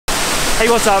Hey,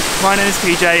 what's up? My name is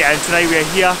PJ and today we are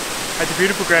here at the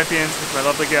beautiful Grampians with my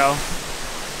lovely girl,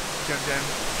 Jem.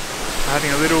 We're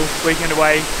having a little weekend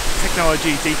away,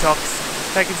 technology detox,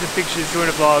 taking some pictures, doing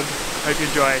a vlog. Hope you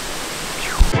enjoy it.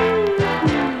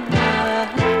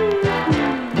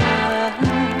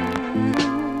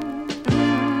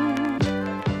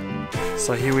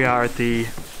 So here we are at the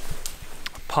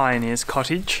Pioneer's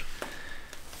cottage.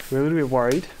 We're a little bit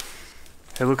worried.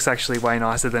 It looks actually way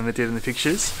nicer than it did in the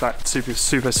pictures, but super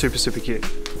cute.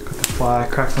 Got the fire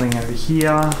crackling over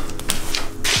here.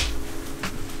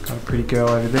 Got a pretty girl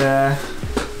over there.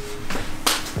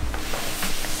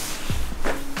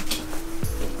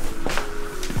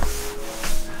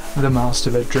 The master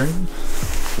bedroom.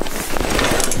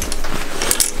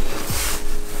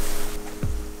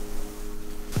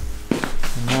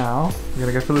 And now we're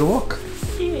gonna go for a little walk.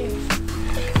 Yeah.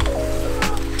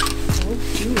 Oh,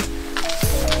 cute.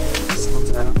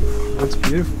 Sun's out. Oh, it's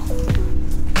beautiful.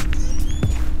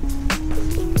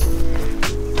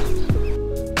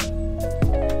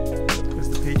 There's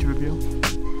the peach reveal.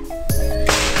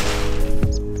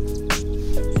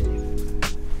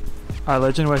 Alright,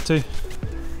 Legend, where to?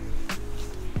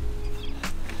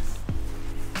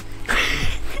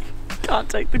 Can't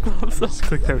take the gloves off. Just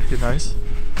click there with your nose.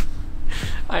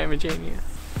 I am a genius.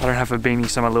 I don't have a beanie,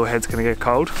 so my little head's gonna get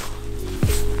cold.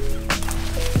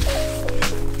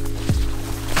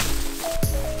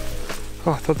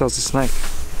 Oh, I thought that was a snake.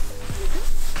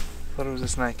 Thought it was a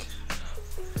snake.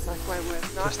 It's like my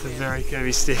worst nightmare. Just a very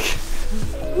curvy stick.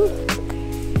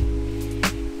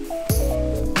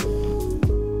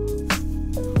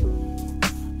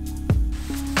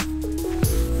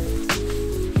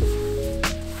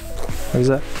 What is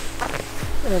that?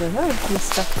 I don't know. It's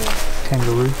stuck there.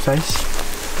 Kangaroo face?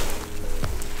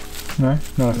 No,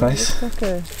 not a face. It's like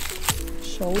a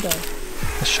shoulder.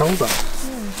 A shoulder?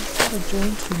 Yeah, it's got a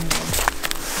joint in there.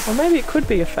 Or maybe it could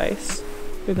be a face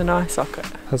with an eye socket.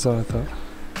 That's what I thought.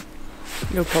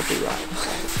 You're probably right.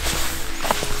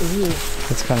 Ooh,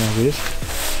 That's kind of weird.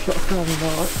 probably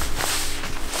not.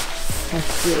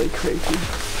 That's really creepy.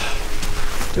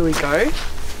 Do we go?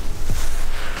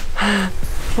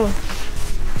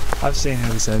 I've seen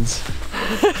episodes.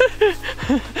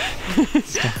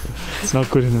 It's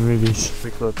not good in the movies.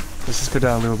 Quick look. Let's just go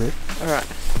down a little bit. Alright.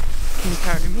 Can you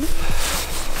carry me?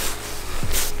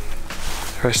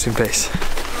 Rest in peace.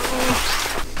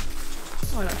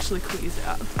 Oh, it actually clears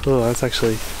out. Oh, that's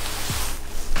actually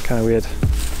kind of weird.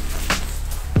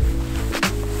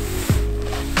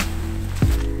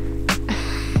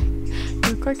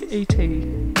 You look like E.T.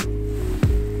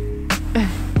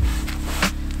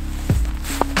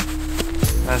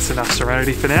 That's enough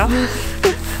serenity for now.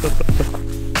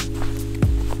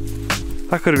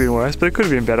 That could have been worse, but it could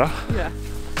have been better. Yeah.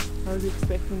 I was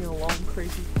expecting a long,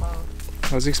 creepy path.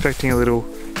 I was expecting a little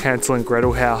Hansel and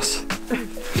Gretel house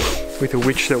with a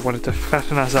witch that wanted to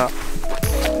fatten us up.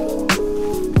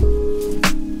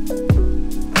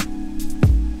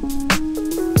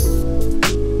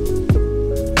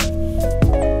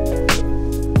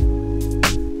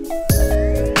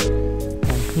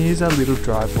 And here's our little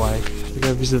driveway. We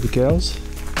go visit the girls.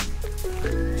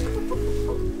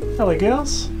 Hello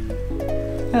girls.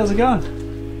 How's it going?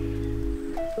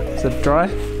 Is it dry?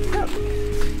 Yep.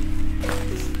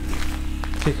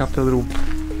 Pick up a little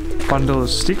bundle of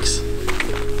sticks.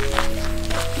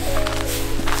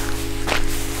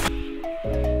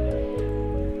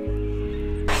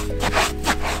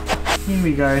 Here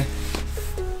we go.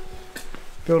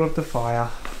 Build up the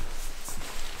fire.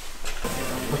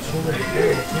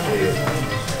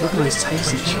 Look at those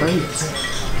tasty treats.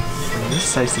 And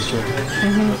this tasty treat.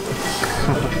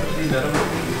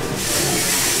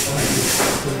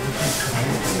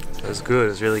 It was good, it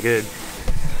was really good.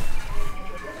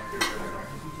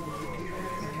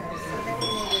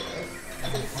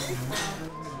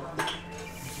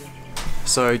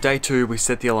 So day 2 we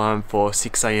set the alarm for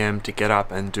 6 AM to get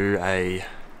up and do a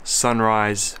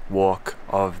sunrise walk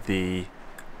of the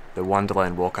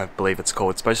Wonderland walk, I believe it's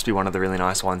called. It's supposed to be one of the really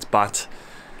nice ones, but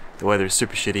the weather is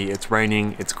super shitty. It's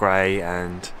raining, it's grey,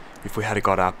 and if we had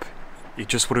got up, it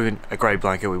just would have been a grey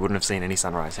blanket. We wouldn't have seen any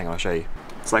sunrise. Hang on, I'll show you.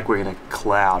 It's like we're in a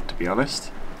cloud, to be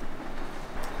honest.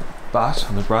 But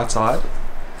on the bright side,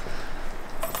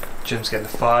 Jim's getting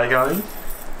the fire going.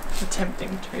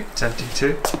 Attempting to. Attempting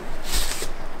to.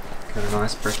 Got a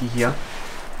nice brekkie here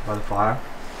by the fire.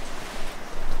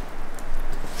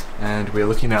 And we're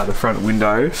looking out the front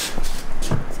window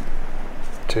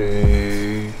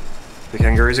to the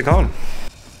kangaroos are gone.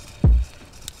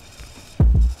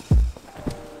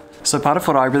 So part of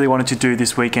what I really wanted to do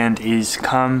this weekend is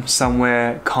come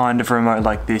somewhere kind of remote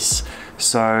like this,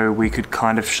 so we could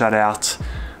kind of shut out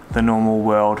the normal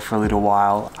world for a little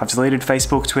while. I've deleted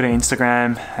Facebook, Twitter,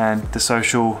 Instagram, and the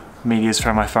social medias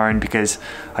from my phone because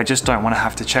I just don't want to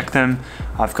have to check them.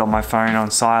 I've got my phone on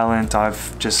silent.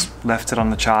 I've just left it on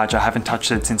the charge. I haven't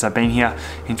touched it since I've been here.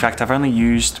 In fact, I've only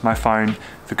used my phone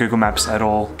for Google Maps at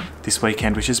all this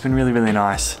weekend, which has been really, really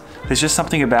nice. There's just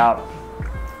something about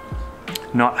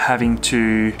not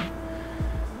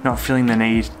feeling the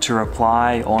need to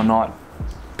reply or not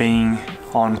being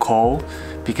on call,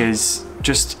 because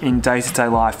just in day-to-day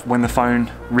life, when the phone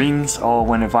rings or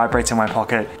when it vibrates in my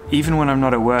pocket, even when I'm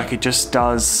not at work, it just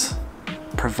does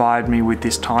provide me with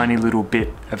this tiny little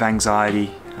bit of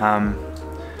anxiety.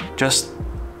 Just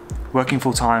working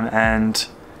full-time and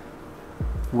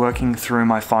working through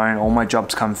my phone, all my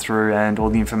jobs come through and all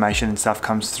the information and stuff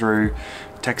comes through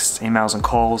texts, emails and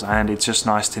calls, and it's just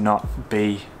nice to not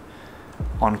be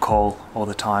on call all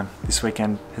the time. This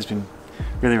weekend has been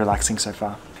really relaxing so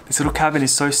far. This little cabin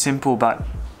is so simple, but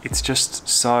it's just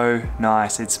so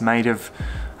nice. It's made of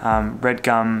red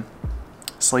gum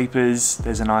sleepers.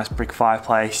 There's a nice brick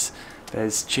fireplace.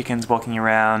 There's chickens walking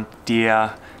around,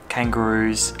 deer,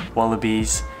 kangaroos,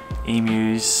 wallabies,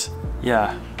 emus.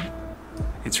 Yeah,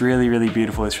 it's really, really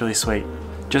beautiful. It's really sweet.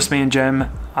 Just me and Jem.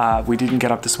 We didn't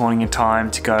get up this morning in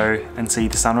time to go and see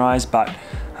the sunrise, but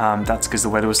that's because the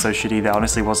weather was so shitty. There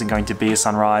honestly wasn't going to be a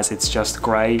sunrise. It's just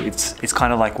grey. It's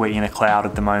kind of like we're in a cloud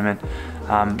at the moment.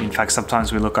 In fact,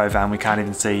 sometimes we look over and we can't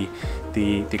even see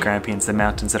the Grampians, the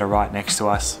mountains that are right next to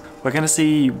us. We're going to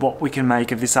see what we can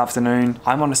make of this afternoon.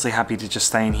 I'm honestly happy to just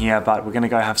stay in here, but we're going to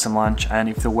go have some lunch, and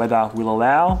if the weather will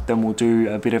allow, then we'll do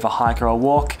a bit of a hike or a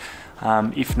walk.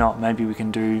 If not, maybe we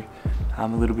can do a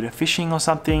little bit of fishing or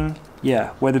something.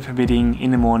 Yeah, weather permitting, in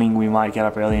the morning we might get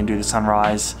up early and do the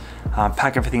sunrise,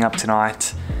 pack everything up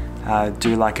tonight,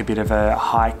 do like a bit of a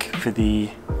hike for the,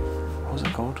 what was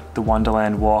it called? The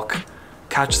Wonderland walk,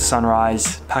 catch the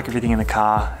sunrise, pack everything in the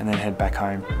car, and then head back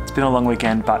home. It's been a long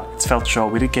weekend, but it's felt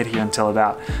short. We did get here until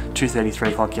about 2:30,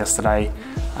 3 o'clock yesterday.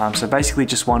 So basically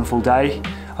just one full day,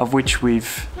 of which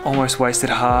we've almost wasted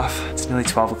half. It's nearly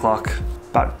 12 o'clock,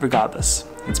 but regardless,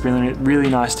 it's been really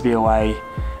nice to be away.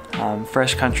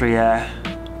 Fresh country air,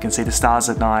 you can see the stars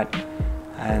at night,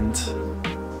 and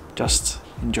just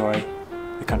enjoy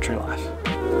the country life.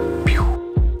 Pew.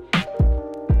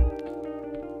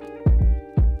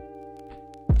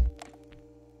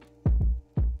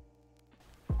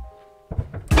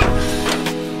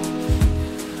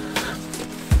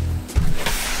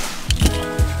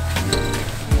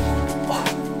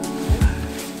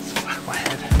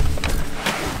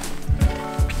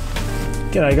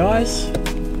 G'day guys,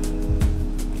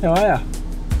 how are ya?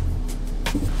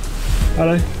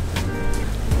 Hello,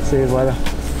 see you later.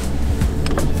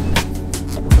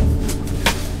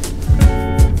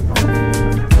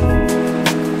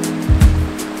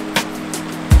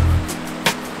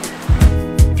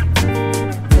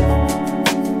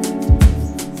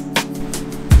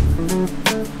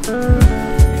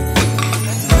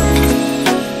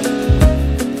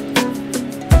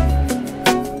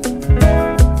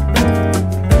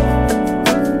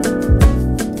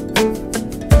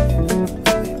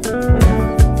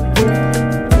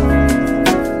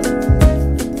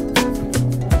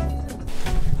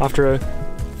 After a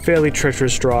fairly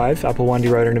treacherous drive up a windy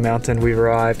road on a mountain, we've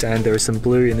arrived and there is some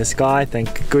blue in the sky,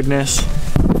 thank goodness.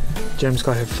 Jem's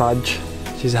got her fudge,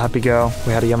 she's a happy girl.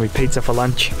 We had a yummy pizza for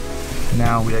lunch.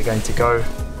 Now we are going to go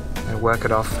and work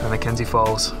it off at Mackenzie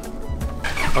Falls.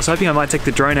 I was hoping I might take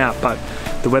the drone out, but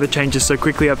the weather changes so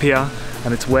quickly up here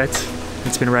and it's wet,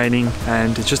 it's been raining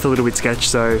and it's just a little bit sketch,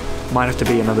 so might have to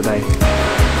be another day.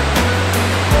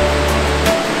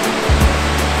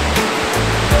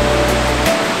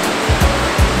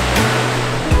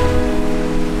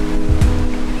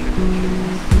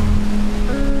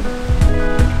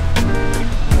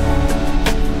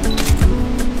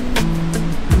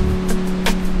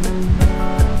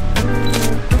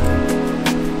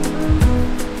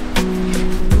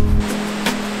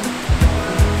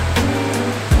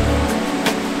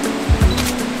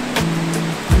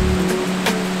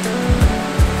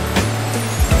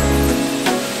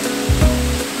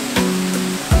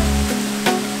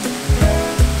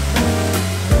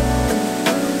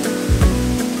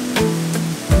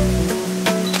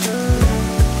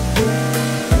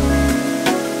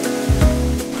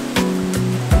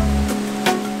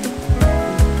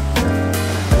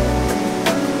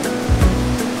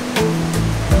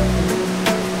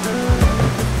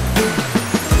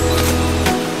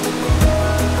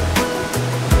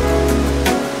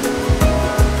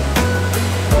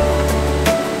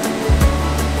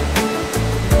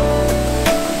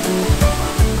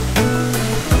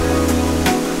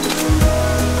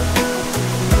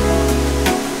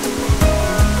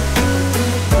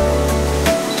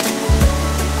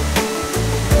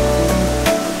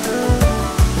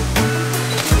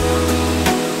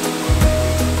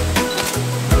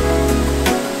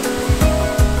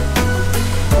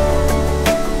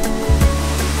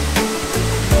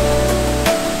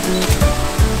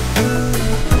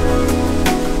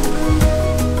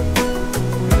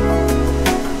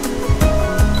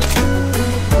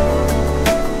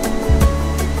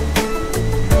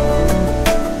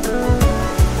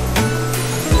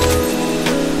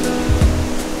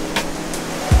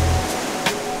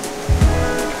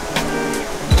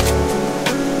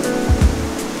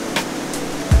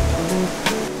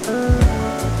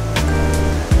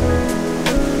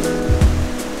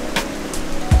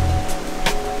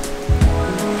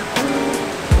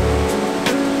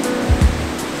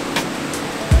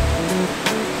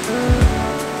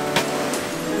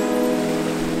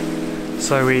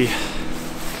 So 5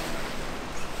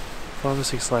 or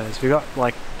 6 layers. We got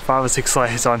like 5 or 6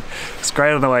 layers on. It's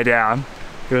great on the way down.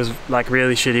 It was like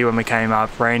really shitty when we came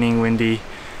up, raining, windy.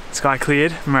 Sky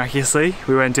cleared miraculously.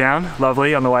 We went down,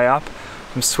 lovely on the way up.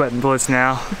 I'm sweating bullets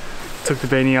now. Took the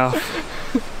beanie off.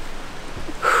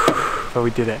 But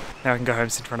we did it. Now we can go home,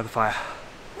 sit in front of the fire.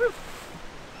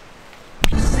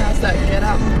 How's that get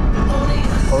up?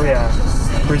 Oh yeah,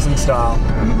 prison style.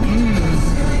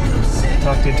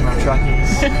 Tucked into my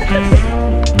trackies.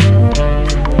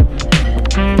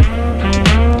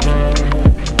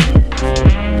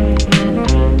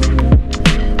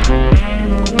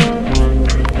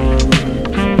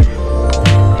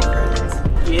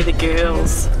 Yeah, the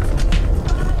girls.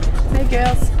 Hey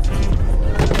girls.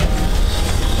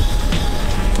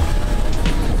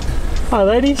 Hi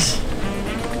ladies.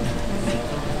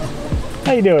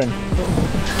 How you doing?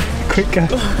 Quick go.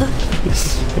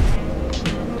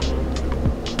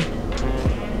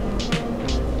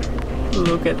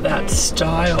 Look at that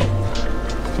style.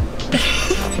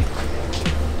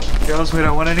 Girls, we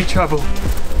don't want any trouble.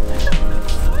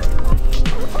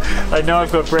 I know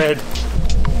I've got bread.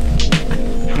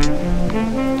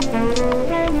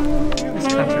 This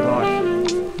country life.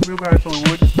 Wheelbarrow full of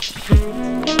wood.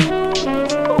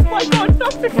 Oh my god, no!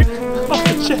 Off the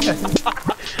chair.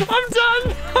 I'm done!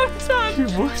 I'm done! You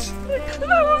what? They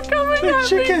were coming They're at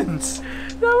chickens! me!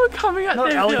 They were coming at Not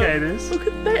them. alligators. Look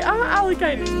at, they are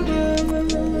alligators.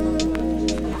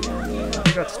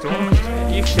 You got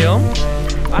stalked. You film?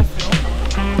 I film.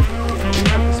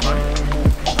 This one.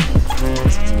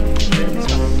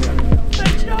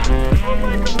 Oh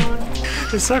my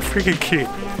god! They're so freaking cute.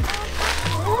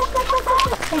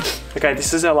 Okay,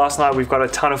 this is our last night. We've got a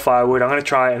ton of firewood. I'm going to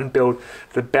try and build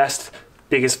the biggest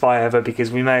fire ever because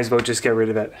we may as well just get rid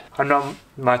of it. I'm not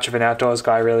much of an outdoors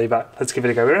guy really, but let's give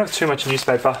it a go. We don't have too much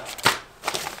newspaper.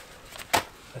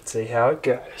 Let's see how it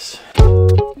goes.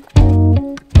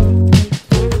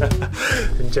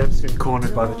 And Jem's been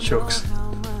cornered by the chooks.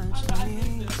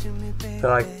 They're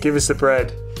like, give us the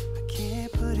bread.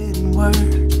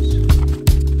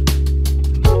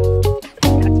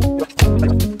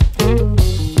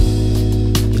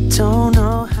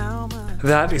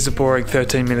 That is a boring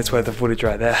 13 minutes worth of footage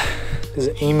right there. There's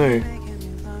an emu,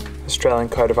 Australian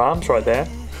coat of arms right there.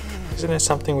 Isn't there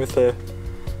something with a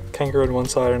kangaroo on one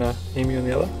side and a emu on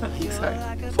the other? I think so.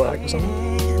 Flag or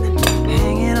something?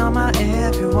 Hanging on my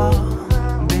every wall.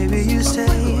 Baby, you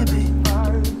save me,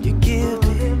 you give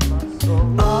me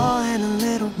all and a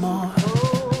little more.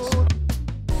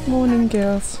 Morning,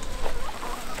 girls.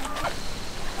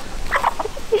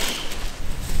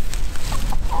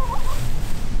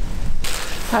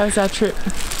 How was our trip?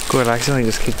 Good, I accidentally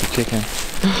just kicked the chicken.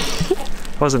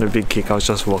 It wasn't a big kick, I was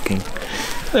just walking.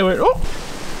 They went, oh!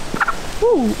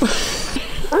 Ooh!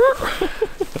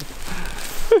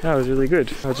 That was really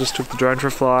good. I just took the drone for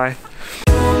a fly.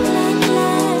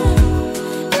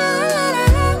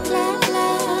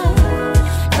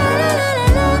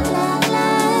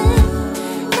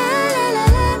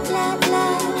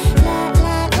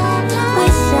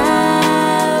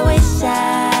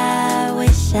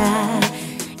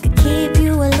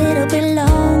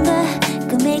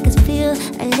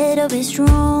 Be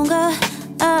stronger.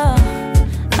 Oh,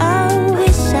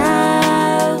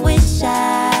 wish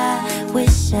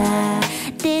I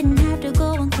didn't have to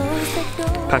go and close the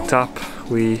door. Packed up.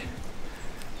 We,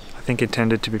 I think,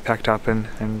 intended to be packed up and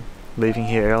leaving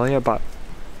here earlier, but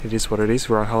it is what it is.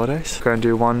 We're on holidays. Go and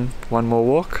do one more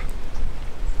walk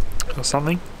or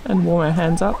something. And warm our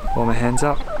hands up. Warm our hands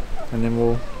up, and then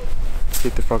we'll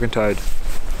hit the Frog and Toad.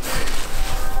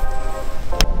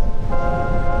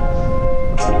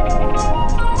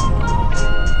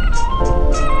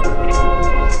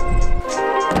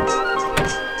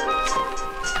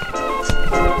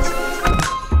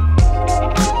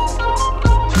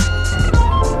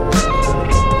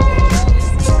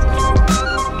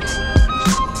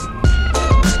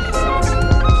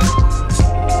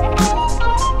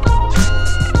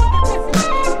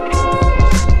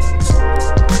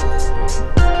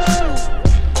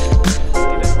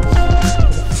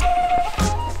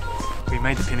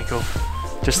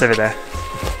 Just over there.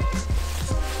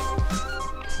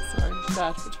 Sorry,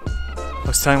 bad for talking. I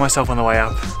was telling myself on the way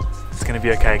up, it's going to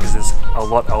be okay because there's a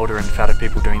lot older and fatter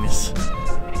people doing this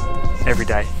every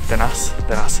day than us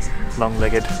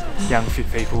long-legged, young, fit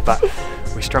people, but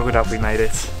we struggled up, we made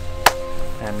it,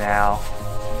 and now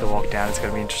the walk down is going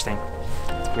to be interesting.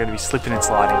 We're going to be slipping and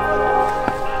sliding.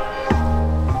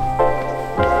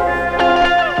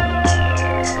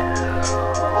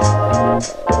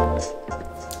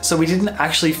 So we didn't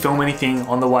actually film anything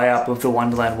on the way up of the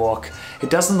Wonderland walk. It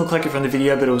doesn't look like it from the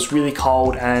video, but it was really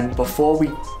cold, and before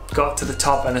we got to the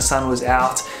top and the sun was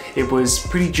out, it was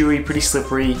pretty dewy, pretty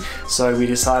slippery, so we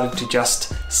decided to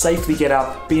just safely get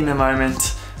up, be in the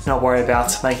moment, not worry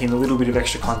about making a little bit of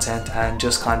extra content, and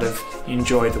just kind of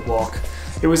enjoy the walk.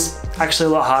 It was actually a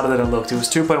lot harder than it looked. It was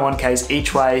 2.1 Ks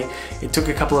each way. It took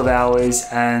a couple of hours,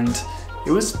 and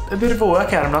it was a bit of a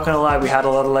workout, I'm not gonna lie. We had a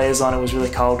lot of layers on, it was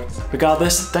really cold.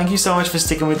 Regardless, thank you so much for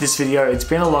sticking with this video. It's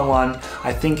been a long one,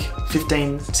 I think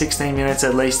 15, 16 minutes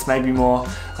at least, maybe more.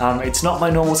 It's not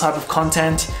my normal type of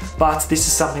content, but this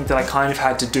is something that I kind of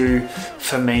had to do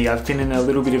for me. I've been in a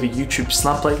little bit of a YouTube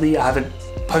slump lately. I haven't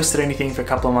posted anything for a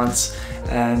couple of months,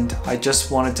 and I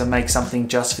just wanted to make something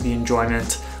just for the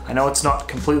enjoyment. I know it's not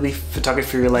completely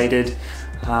photography related,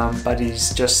 but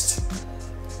it's just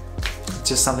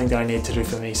something that I need to do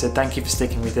for me. So thank you for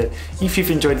sticking with it. If you've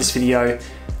enjoyed this video,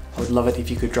 I would love it if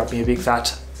you could drop me a big fat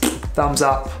thumbs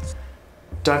up.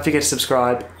 Don't forget to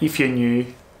subscribe if you're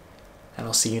new, and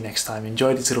I'll see you next time.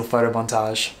 Enjoy this little photo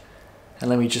montage, and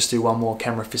let me just do one more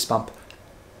camera fist bump.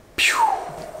 Pew.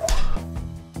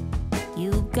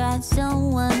 You got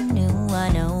someone new, I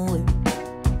know it.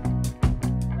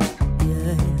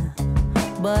 Yeah,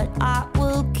 but I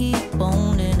will keep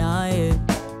on denying it.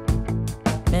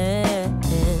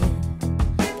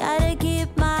 Gotta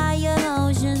keep my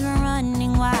emotions from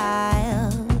running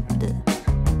wild.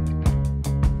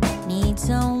 Need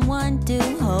someone to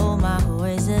hold my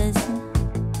horses.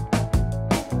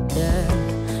 Yeah,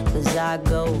 'cause I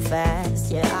go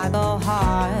fast, yeah, I go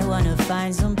hard. Wanna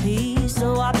find some peace,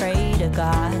 so I pray to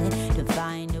God to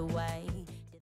find